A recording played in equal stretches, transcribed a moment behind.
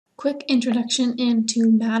Quick introduction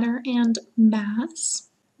into matter and mass.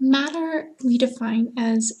 Matter we define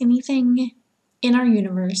as anything in our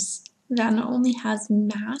universe that not only has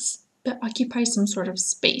mass but occupies some sort of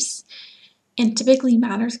space. And typically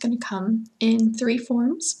matter is going to come in three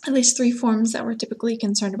forms, at least three forms that we're typically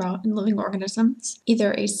concerned about in living organisms.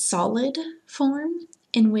 Either a solid form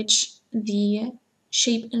in which the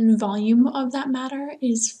shape and volume of that matter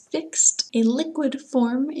is fixed, a liquid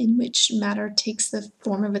form in which matter takes the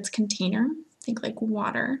form of its container, think like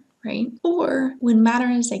water, right? Or when matter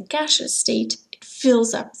is a gaseous state, it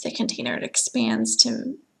fills up the container, it expands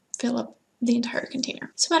to fill up the entire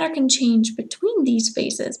container. So matter can change between these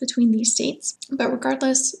phases, between these states, but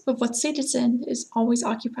regardless of what state it's in, it always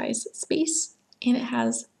occupies space and it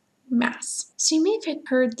has mass. So you may have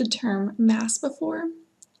heard the term mass before,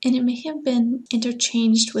 and it may have been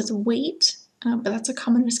interchanged with weight, but that's a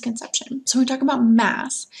common misconception. So when we talk about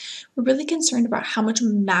mass, we're really concerned about how much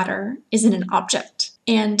matter is in an object,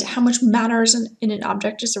 and how much matter is in an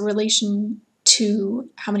object is a relation to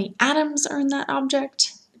how many atoms are in that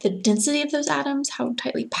object, the density of those atoms, how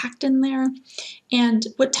tightly packed in there, and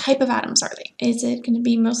what type of atoms are they? Is it going to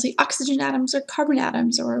be mostly oxygen atoms or carbon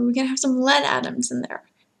atoms, or are we going to have some lead atoms in there,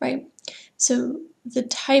 right? So the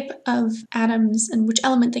type of atoms and which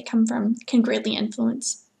element they come from can greatly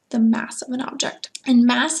influence the mass of an object. And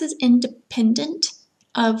mass is independent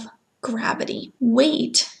of gravity.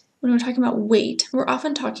 Weight, when we're talking about weight, we're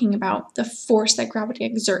often talking about the force that gravity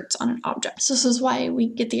exerts on an object. So this is why we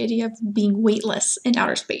get the idea of being weightless in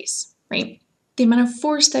outer space, right? The amount of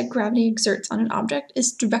force that gravity exerts on an object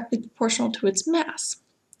is directly proportional to its mass.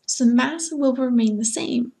 So the mass will remain the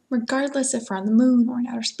same, regardless if we're on the moon or in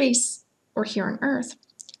outer space or here on Earth,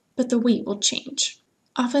 but the weight will change.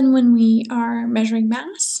 Often when we are measuring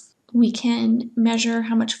mass, we can measure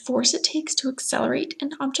how much force it takes to accelerate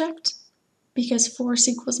an object, because force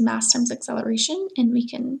equals mass times acceleration, and we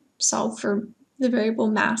can solve for the variable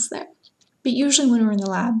mass there. But usually when we're in the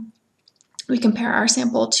lab, we compare our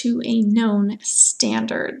sample to a known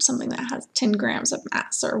standard, something that has 10 grams of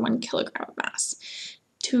mass or 1 kilogram of mass,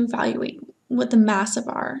 to evaluate what the mass of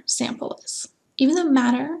our sample is. Even though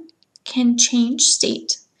matter can change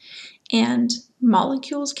state and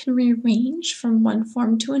molecules can rearrange from one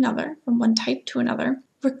form to another, from one type to another,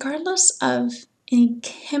 regardless of any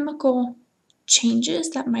chemical changes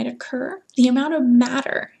that might occur, the amount of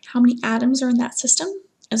matter, how many atoms are in that system,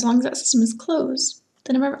 as long as that system is closed,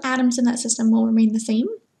 the number of atoms in that system will remain the same.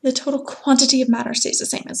 The total quantity of matter stays the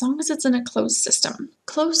same as long as it's in a closed system.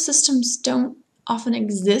 Closed systems don't often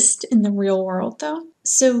exist in the real world though.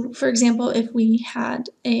 So for example, if we had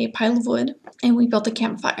a pile of wood and we built a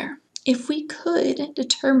campfire, if we could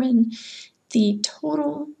determine the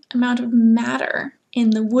total amount of matter in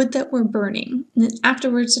the wood that we're burning, and then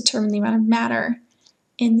afterwards determine the amount of matter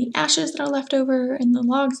in the ashes that are left over and the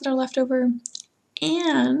logs that are left over,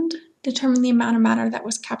 and determine the amount of matter that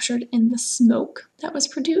was captured in the smoke that was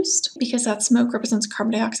produced, because that smoke represents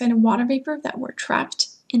carbon dioxide and water vapor that were trapped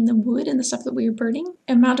in the wood and the stuff that we were burning.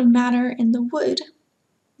 Amount of matter in the wood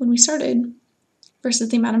when we started versus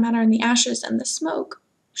the amount of matter in the ashes and the smoke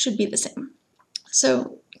should be the same.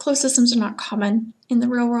 So closed systems are not common in the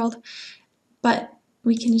real world, but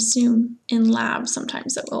we can assume in labs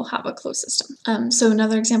sometimes that we'll have a closed system. So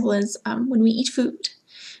another example is when we eat food,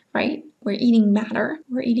 right? We're eating matter,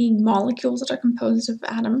 we're eating molecules that are composed of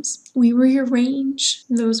atoms. We rearrange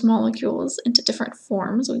those molecules into different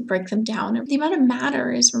forms, we break them down, and the amount of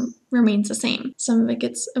matter remains the same. Some of it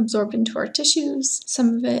gets absorbed into our tissues,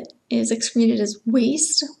 some of it is excreted as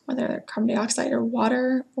waste, whether they're carbon dioxide or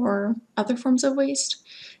water or other forms of waste.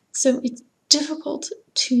 So it's difficult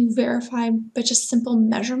to verify by just simple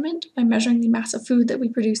measurement, by measuring the mass of food that we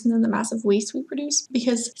produce and then the mass of waste we produce,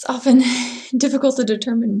 because it's often difficult to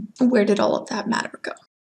determine where did all of that matter go.